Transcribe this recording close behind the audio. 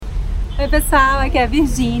Oi pessoal, aqui é a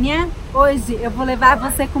Virgínia. Hoje eu vou levar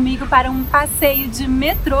você comigo para um passeio de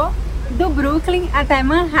metrô do Brooklyn até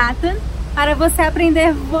Manhattan para você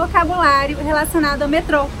aprender vocabulário relacionado ao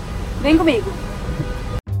metrô. Vem comigo!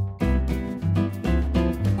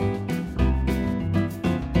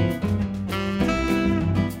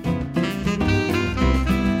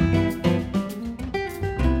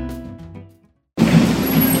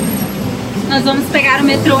 Nós vamos pegar o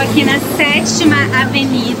metrô aqui na 7ª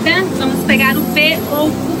Avenida, vamos pegar o B ou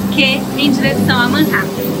o Q em direção a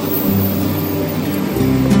Manhattan.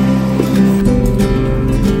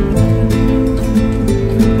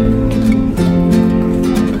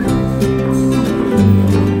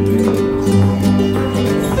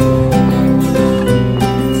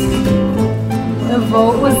 Eu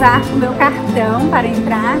vou usar o meu cartão para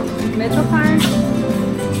entrar no Metrocard.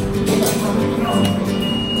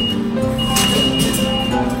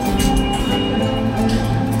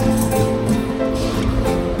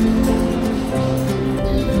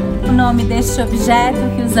 O nome deste objeto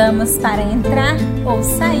que usamos para entrar ou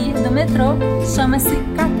sair do metrô chama-se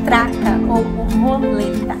catraca ou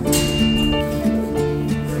roleta.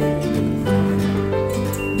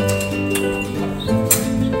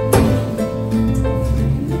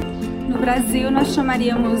 No Brasil nós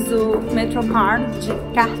chamaríamos o Metrocard de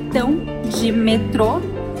cartão de metrô,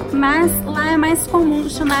 mas lá é mais comum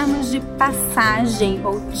chamarmos de passagem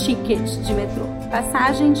ou ticket de metrô.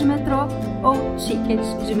 Passagem de metrô ou ticket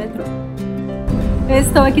de metrô. Eu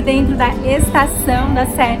estou aqui dentro da estação da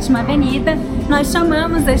 7ª Avenida. Nós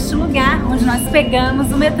chamamos este lugar onde nós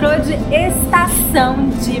pegamos o metrô de estação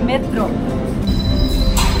de metrô.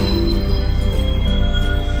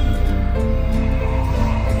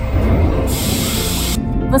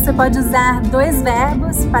 Você pode usar dois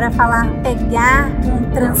verbos para falar pegar um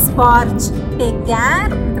transporte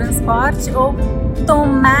ou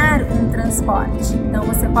tomar um transporte. Então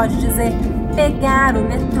você pode dizer pegar o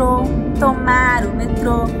metrô, tomar o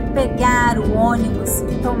metrô, pegar o ônibus,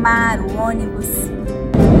 tomar o ônibus.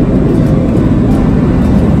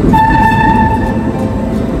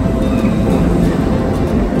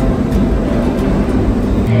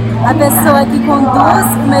 A pessoa que conduz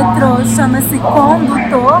o metrô chama-se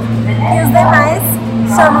condutor e os demais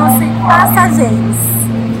chamam-se passageiros.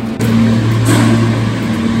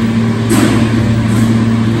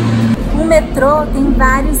 O metrô tem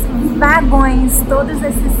vários vagões, todos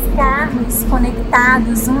esses carros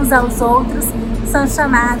conectados uns aos outros são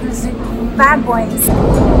chamados de vagões.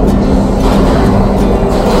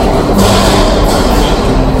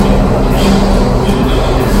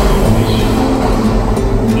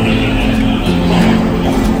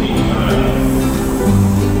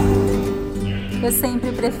 Eu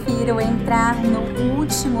sempre prefiro entrar no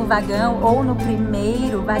último vagão ou no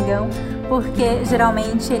primeiro vagão, porque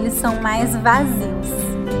geralmente eles são mais vazios.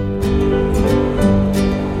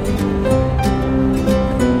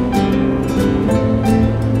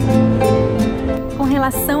 Com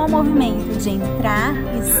relação ao movimento de entrar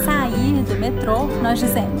e sair do metrô, nós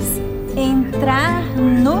dizemos entrar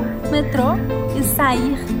no metrô e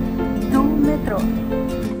sair do metrô.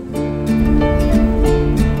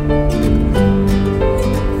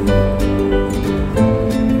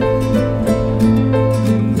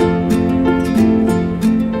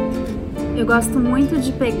 Eu gosto muito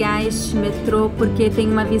de pegar este metrô porque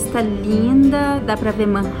tem uma vista linda, dá pra ver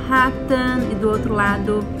Manhattan e do outro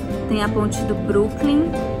lado tem a ponte do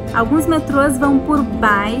Brooklyn. Alguns metrôs vão por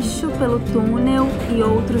baixo pelo túnel e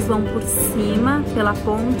outros vão por cima pela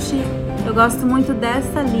ponte. Eu gosto muito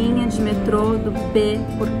dessa linha de metrô do B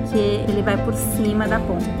porque ele vai por cima da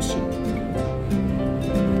ponte.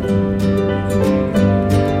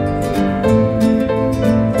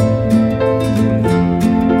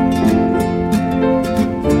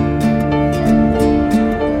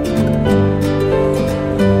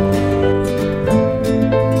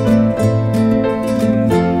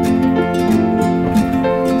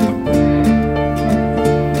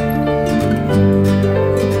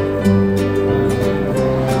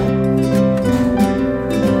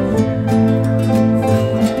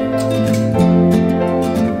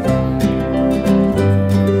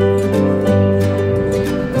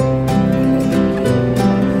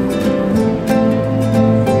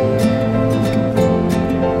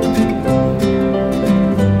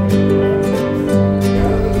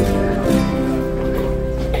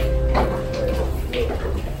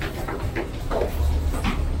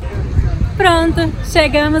 Pronto,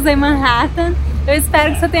 chegamos em Manhattan. Eu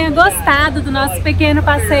espero que você tenha gostado do nosso pequeno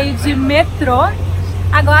passeio de metrô.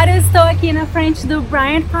 Agora eu estou aqui na frente do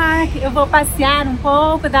Bryant Park. Eu vou passear um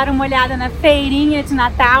pouco, dar uma olhada na feirinha de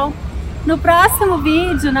Natal. No próximo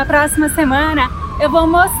vídeo, na próxima semana, eu vou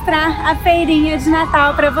mostrar a feirinha de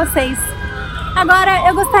Natal para vocês. Agora,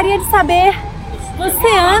 eu gostaria de saber, você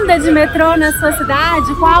anda de metrô na sua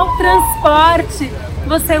cidade? Qual transporte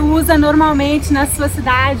você usa normalmente na sua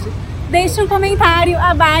cidade? Deixe um comentário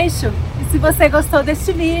abaixo. E se você gostou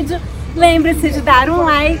deste vídeo, lembre-se de dar um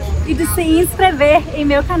like e de se inscrever em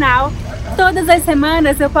meu canal. Todas as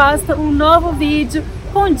semanas eu posto um novo vídeo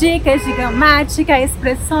com dicas de gramática,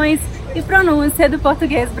 expressões e pronúncia do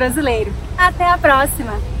português brasileiro. Até a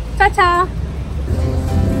próxima! Tchau, tchau!